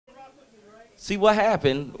See, what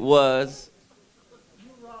happened was.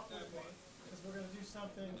 You rock with me, because we're going to do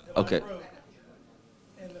something that Okay. I wrote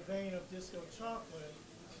in the vein of Disco Chocolate,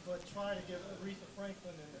 but try to get Aretha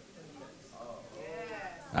Franklin in the mix.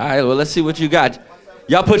 All right, well, let's see what you got.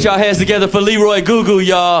 Y'all put y'all hands together for Leroy Gugu,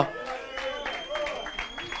 y'all.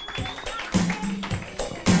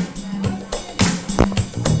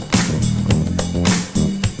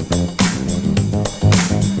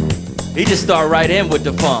 He just started right in with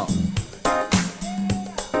the funk.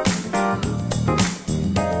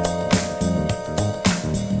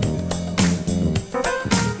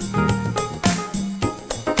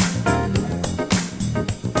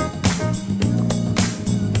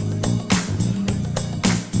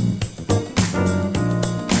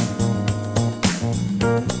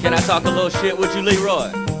 Can I talk a little shit with you,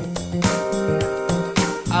 Leroy?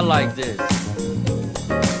 I like this.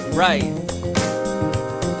 Right.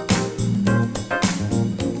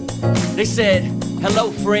 They said,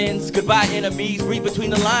 hello friends, goodbye enemies, read between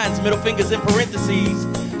the lines, middle fingers in parentheses.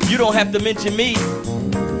 You don't have to mention me.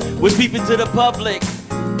 Was peeping to the public.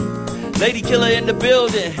 Lady killer in the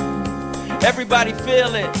building. Everybody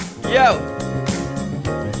feel it. Yo.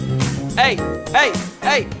 Hey, hey,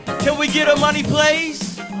 hey, can we get a money please?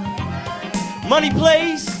 Money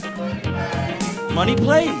please? Money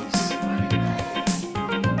please?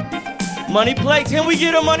 Money please? Can we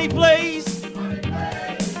get a money please?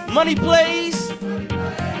 Money plays,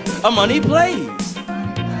 a money plays.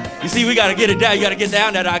 You see, we gotta get it down. You gotta get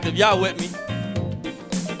down that octave. Y'all with me?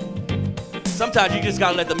 Sometimes you just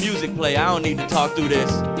gotta let the music play. I don't need to talk through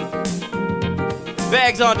this.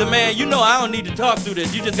 Bags on demand. You know I don't need to talk through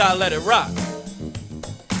this. You just gotta let it rock.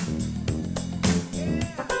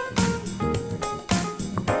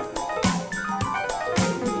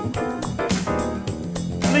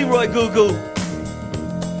 Leroy Gugu.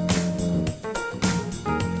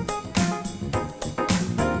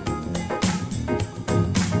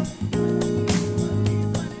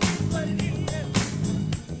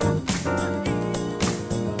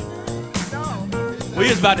 We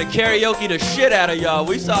was about to karaoke the shit out of y'all.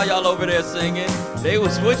 We saw y'all over there singing. They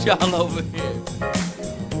was with y'all over here.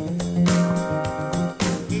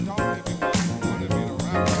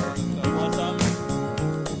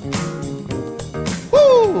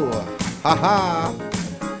 Woo! Ha-ha!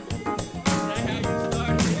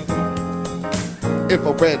 If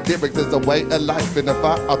a red lyrics is a way of life, and if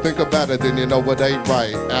I think about it, then you know it ain't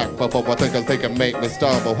right. Act before I think they can make me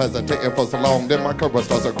stumble. Hesitating for so long, then my courage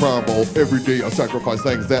starts to crumble. Every day I sacrifice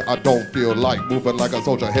things that I don't feel like. Moving like a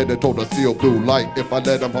soldier headed toward a steel blue light. If I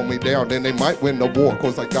let them hold me down, then they might win the war.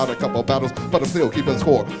 Cause I got a couple battles, but I'm still keeping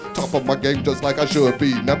score. Top of my game just like I should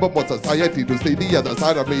be. Never want society to see the other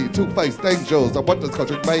side of me. Two-faced angels are what this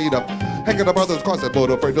country made of. Hanging the brothers crossing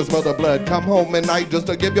board, afraid to smell the blood. Come home at night just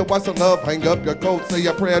to give your wife some love. Hang up your coat, say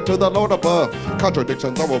a prayer to the Lord above.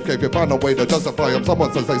 Contradictions are okay if you find a way to justify them.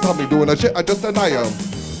 Someone says they saw me doing a shit, I just deny them.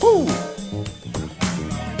 Woo!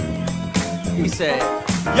 He said,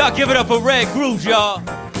 y'all give it up for Red Grooves, y'all.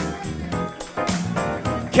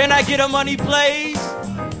 Can I get a money plays?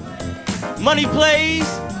 Money plays?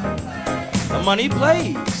 A money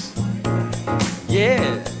plays.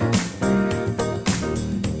 Yeah.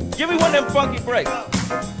 Give me one of them funky breaks.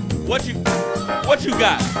 What you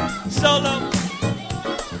got? Solo?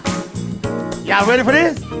 Y'all ready for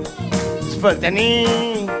this? Spartani,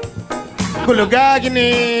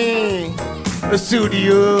 Kulugagini, the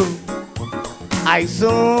studio,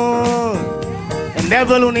 Aisun, and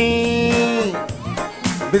Neveluni,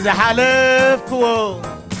 Bizahalef Kuo,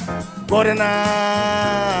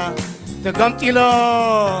 Gorana, the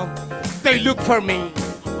Gumtilo, they look for me.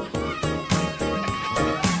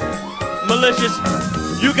 Malicious,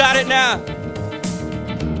 you got it now.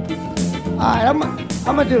 All right, I'm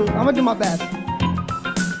gonna do my best.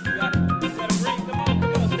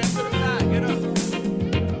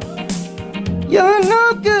 You're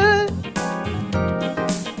no good.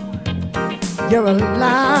 You're a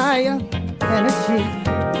liar and a cheat.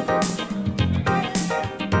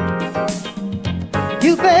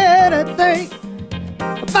 You better think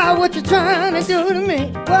about what you're trying to do to me.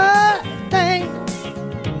 What thing?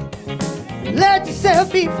 Let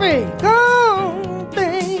yourself be free. Go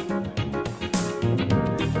think.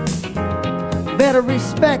 Better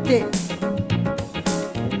respect it.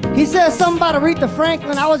 He said something about Aretha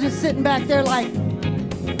Franklin. I was just sitting back there like,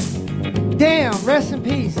 damn, rest in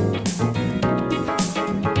peace.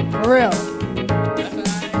 For real.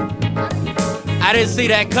 I didn't see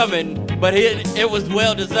that coming, but it was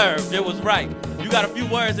well deserved. It was right. You got a few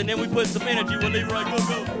words and then we put some energy with Leroy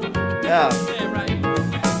Gugu. Yeah. Yeah, right.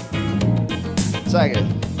 Check it.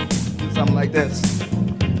 Something like this.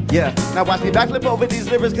 Yeah, now watch me backflip over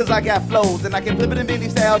these lyrics cause I got flows. And I can flip it in many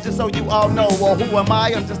styles just so you all know. Well, who am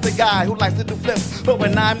I? I'm just a guy who likes to do flips. But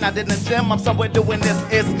when I'm not in the gym, I'm somewhere doing this.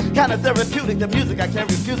 It's kinda therapeutic, the music, I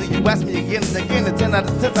can't refuse it. You ask me again and again, and 10 out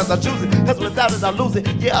of 10 times I'll choose it. Cause without it, I'll lose it.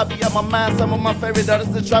 Yeah, I'll be on my mind. Some of my favorite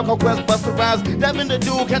artists, the Tribe Called Quest, Busta Rhymes, Devin the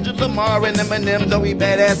Dude, Kendrick Lamar, and Eminem, Joey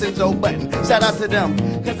Badass, and Joe Budden. Shout out to them,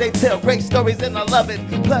 cause they tell great stories and I love it.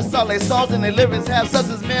 Plus all their songs and their lyrics have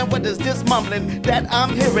substance, man. What is this mumbling that I'm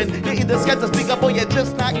hearing? You're either scared to speak up or you're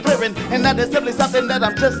just not clearing. And that is simply something that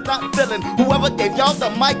I'm just not feeling. Whoever gave y'all the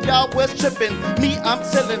mic, y'all was tripping. Me, I'm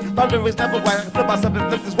chillin'. My lyrics never why I can flip myself and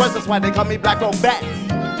flip these words. That's why they call me Black on Bat.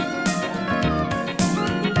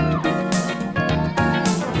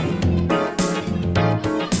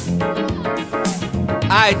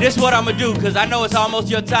 Alright, this is what I'm gonna do, cause I know it's almost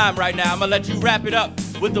your time right now. I'm gonna let you wrap it up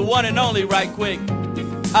with the one and only right quick.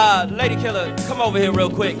 Lady Killer, come over here real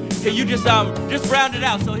quick. Can you just round it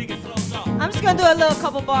out so he can close off? I'm just gonna do a little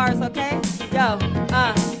couple bars, okay? Yo,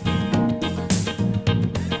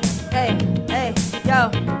 hey,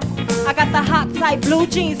 yo. I got the hot type blue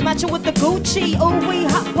jeans matching with the Gucci. Ooh, we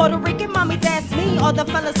hot Puerto Rican, mommy, that's me. All the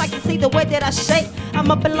fellas like to see the way that I shake. I'm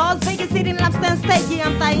up in Las Vegas eating lobster and steak. Yeah,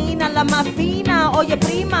 I'm taína, la más fina. Oye,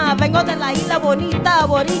 prima, vengo de la isla bonita,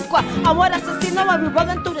 boricua. Amor asesino, I be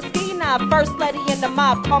rolling through the esquina. First lady in the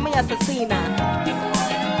mob, call me asesina.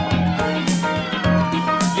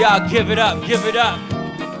 Y'all give it up, give it up.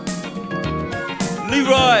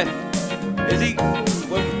 Leroy, is he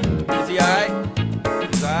alright?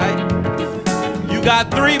 He's alright? You got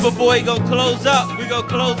 3 before he gonna close up. We gonna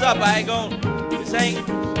close up. I ain't gonna,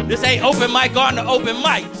 this ain't open mic on the open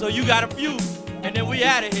mic. So you got a few, and then we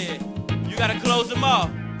out of here. You gotta close them off,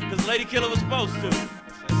 cause Lady Killer was supposed to.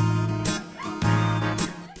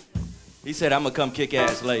 He said, I'm gonna come kick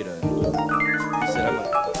ass later. He said,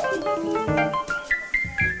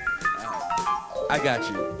 I got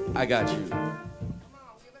you.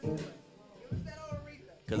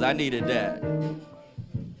 Cause I needed that.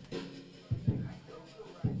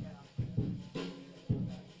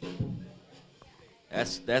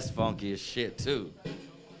 That's funky as shit too.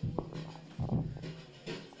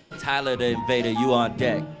 Tyler the Invader, you on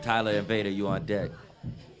deck. Tyler Invader, you on deck.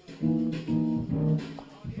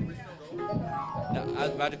 No, I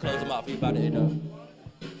was about to close him off. He about to end up.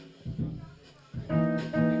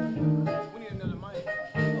 We need another mic.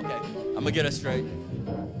 Okay, I'm gonna get us straight.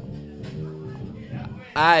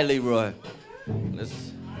 All right, Leroy.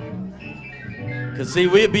 Cause see,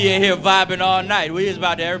 we'll be in here vibing all night.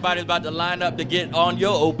 Everybody's about to line up to get on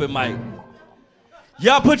your open mic.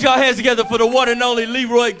 Y'all put y'all hands together for the one and only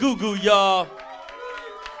Leroy Goo Goo, y'all.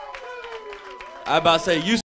 I about to say, you